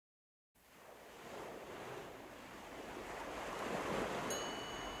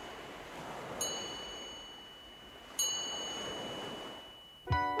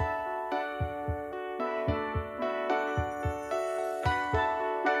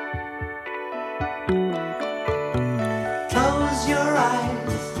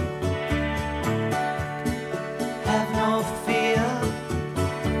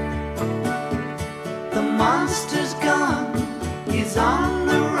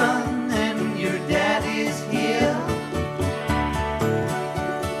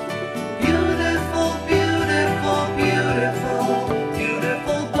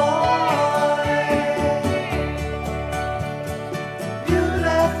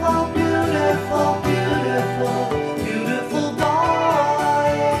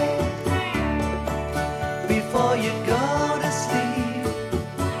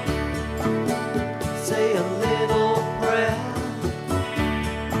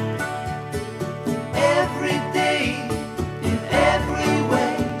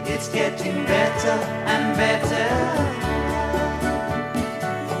getting better and better.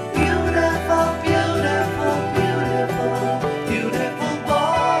 Beautiful, beautiful, beautiful, beautiful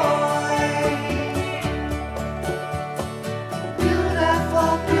boy.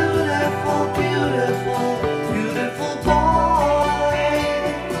 Beautiful, beautiful, beautiful, beautiful boy.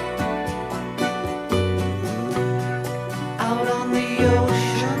 Out on the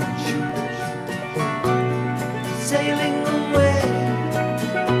ocean, sailing away.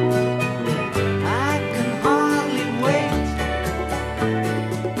 I can hardly wait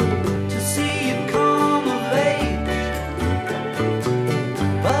to see you come of age.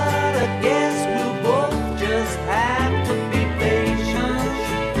 But I guess we'll both just have to be patient,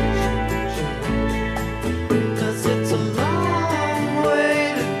 'cause it's a long way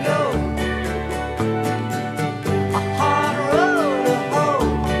to go, a hard road to hoe.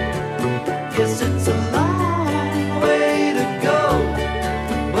 Yes, it's a long way to go,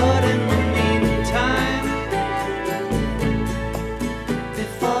 but in the meantime,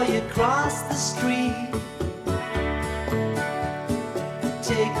 before you cross the street,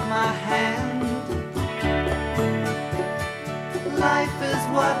 take my hand. Life is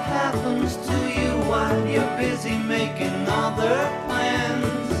what happens to you while you're busy making other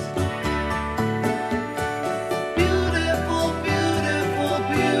plans. Beautiful, beautiful,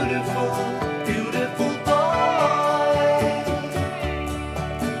 beautiful, beautiful boy.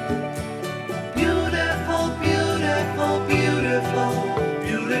 Beautiful, beautiful, beautiful,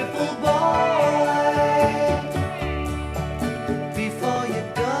 beautiful boy. Before you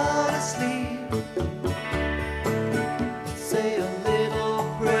go to sleep, say a little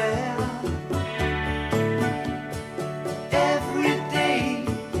prayer. Every day,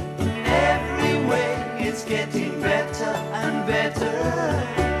 in every way, it's getting better and better.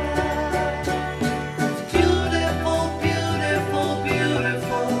 Beautiful, beautiful,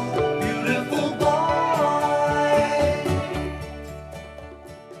 beautiful, beautiful boy.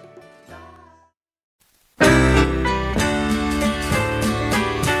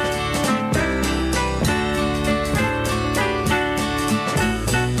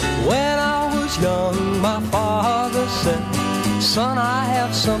 When I was young, my father said, "Son, I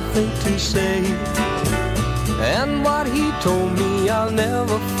have something to say." And what he told me I'll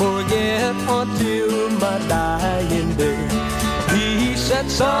never forget until my dying day. He said,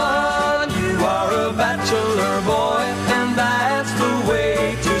 "Son, you are a bachelor boy, and that's the way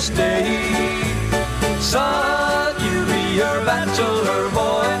to stay. Son, you be your bachelor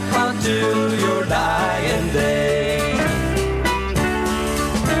boy until your dying day."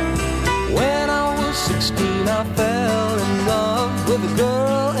 When I was 16, I fell in love with a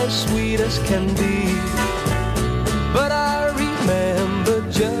girl as sweet as can be. But I remember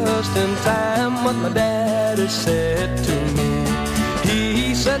just in time what my daddy said to me.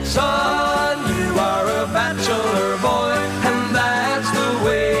 He said, "Son, you are a bachelor boy, and that's the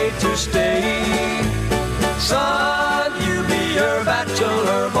way to stay. Son, you be your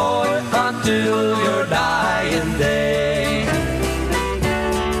bachelor boy until your dying day."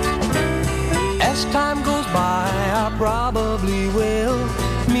 As time goes by, I probably will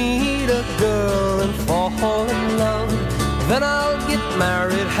meet a girl and fall in love. Then I'll get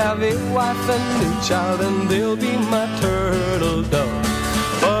married, have a wife and a child, and they'll be my turtle dove.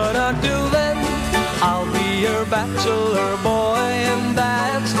 But until then, I'll be your bachelor boy, and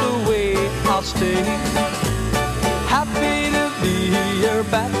that's the way I'll stay. Happy to be your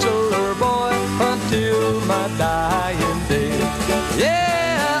bachelor boy until my dying day.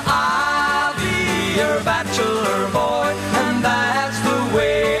 Yeah, I'll be your bachelor boy, and that's the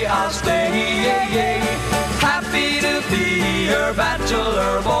way I'll stay. Yeah, yeah. Happy to be your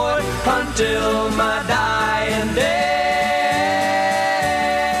bachelor boy until